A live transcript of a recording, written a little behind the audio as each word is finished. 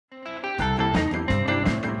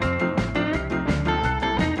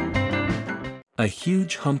A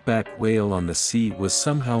huge humpback whale on the sea was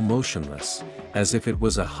somehow motionless, as if it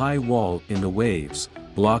was a high wall in the waves,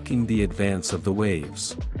 blocking the advance of the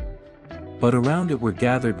waves. But around it were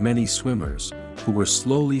gathered many swimmers, who were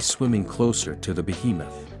slowly swimming closer to the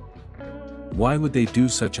behemoth. Why would they do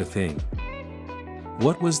such a thing?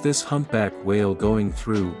 What was this humpback whale going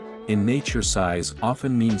through? In nature, size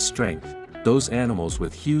often means strength. Those animals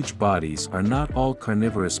with huge bodies are not all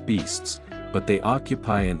carnivorous beasts, but they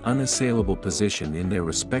occupy an unassailable position in their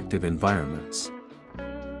respective environments.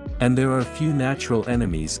 And there are few natural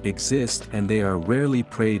enemies exist, and they are rarely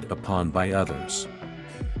preyed upon by others.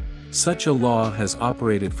 Such a law has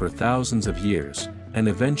operated for thousands of years, and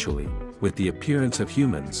eventually, with the appearance of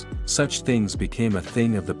humans, such things became a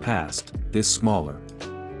thing of the past. This smaller,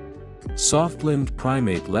 soft-limbed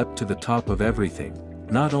primate leapt to the top of everything,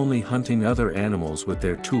 not only hunting other animals with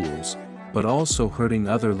their tools, but also hurting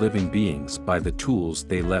other living beings by the tools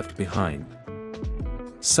they left behind.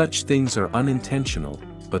 Such things are unintentional,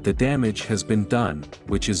 but the damage has been done,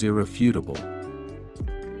 which is irrefutable.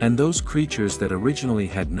 And those creatures that originally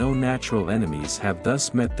had no natural enemies have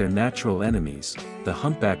thus met their natural enemies. The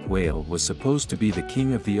humpback whale was supposed to be the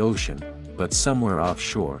king of the ocean, but somewhere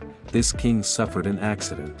offshore, this king suffered an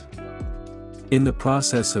accident. In the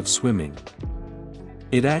process of swimming,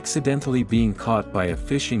 it accidentally being caught by a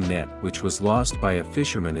fishing net which was lost by a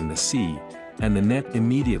fisherman in the sea, and the net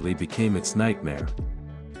immediately became its nightmare.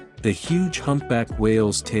 The huge humpback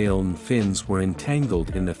whale's tail and fins were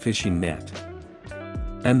entangled in the fishing net.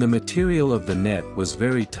 And the material of the net was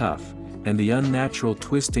very tough, and the unnatural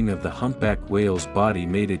twisting of the humpback whale's body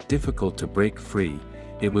made it difficult to break free.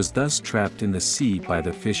 It was thus trapped in the sea by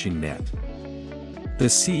the fishing net. The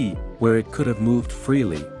sea, where it could have moved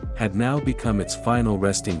freely, had now become its final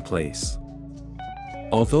resting place.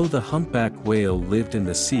 Although the humpback whale lived in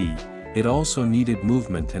the sea, it also needed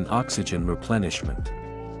movement and oxygen replenishment.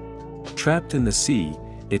 Trapped in the sea,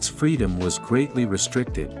 its freedom was greatly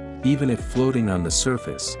restricted. Even if floating on the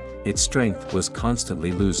surface, its strength was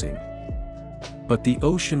constantly losing. But the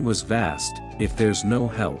ocean was vast, if there's no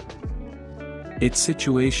help. Its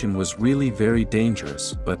situation was really very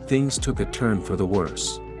dangerous, but things took a turn for the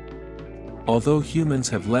worse. Although humans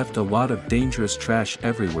have left a lot of dangerous trash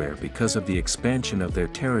everywhere because of the expansion of their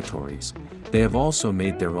territories, they have also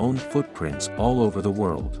made their own footprints all over the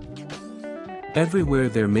world. Everywhere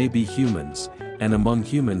there may be humans, and among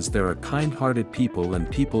humans there are kind-hearted people and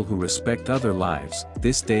people who respect other lives.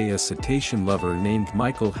 This day a cetacean lover named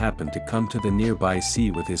Michael happened to come to the nearby sea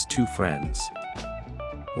with his two friends.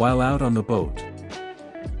 While out on the boat,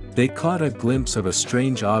 they caught a glimpse of a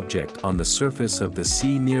strange object on the surface of the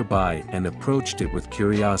sea nearby and approached it with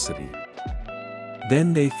curiosity.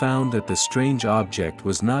 Then they found that the strange object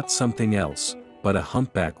was not something else, but a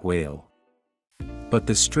humpback whale. But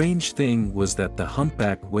the strange thing was that the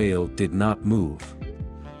humpback whale did not move,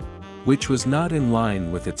 which was not in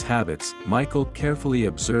line with its habits. Michael carefully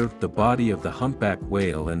observed the body of the humpback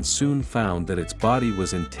whale and soon found that its body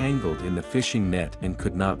was entangled in the fishing net and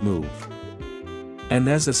could not move. And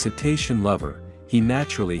as a cetacean lover, he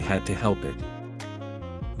naturally had to help it.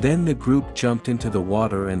 Then the group jumped into the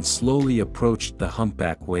water and slowly approached the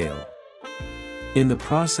humpback whale. In the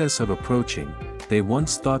process of approaching, they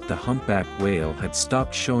once thought the humpback whale had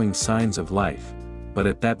stopped showing signs of life, but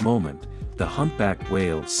at that moment, the humpback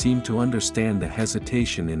whale seemed to understand the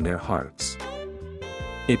hesitation in their hearts.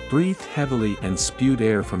 It breathed heavily and spewed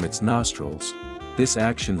air from its nostrils. This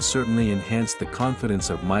action certainly enhanced the confidence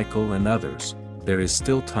of Michael and others. There is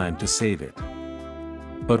still time to save it.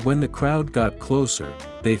 But when the crowd got closer,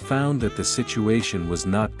 they found that the situation was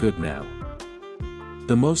not good now.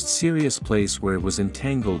 The most serious place where it was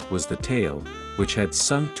entangled was the tail, which had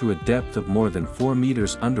sunk to a depth of more than 4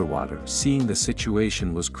 meters underwater. Seeing the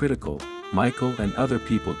situation was critical, Michael and other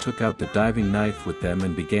people took out the diving knife with them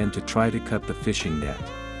and began to try to cut the fishing net.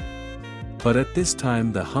 But at this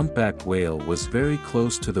time the humpback whale was very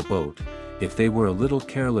close to the boat. If they were a little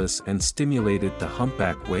careless and stimulated the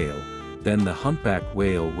humpback whale, then the humpback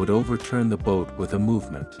whale would overturn the boat with a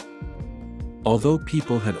movement. Although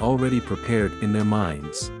people had already prepared in their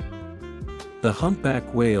minds, the humpback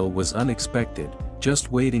whale was unexpected,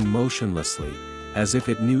 just waiting motionlessly, as if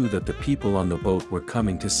it knew that the people on the boat were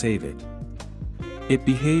coming to save it. It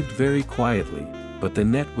behaved very quietly, but the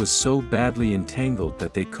net was so badly entangled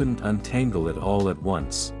that they couldn't untangle it all at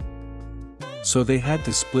once. So they had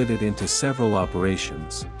to split it into several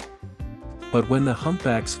operations. But when the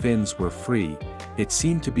humpback's fins were free, it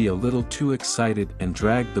seemed to be a little too excited and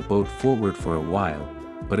dragged the boat forward for a while,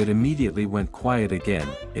 but it immediately went quiet again.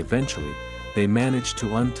 Eventually, they managed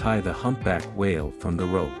to untie the humpback whale from the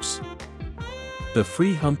ropes. The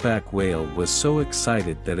free humpback whale was so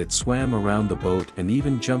excited that it swam around the boat and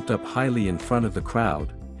even jumped up highly in front of the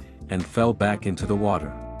crowd, and fell back into the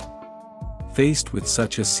water. Faced with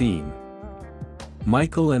such a scene,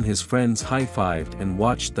 Michael and his friends high-fived and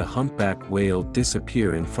watched the humpback whale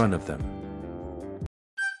disappear in front of them.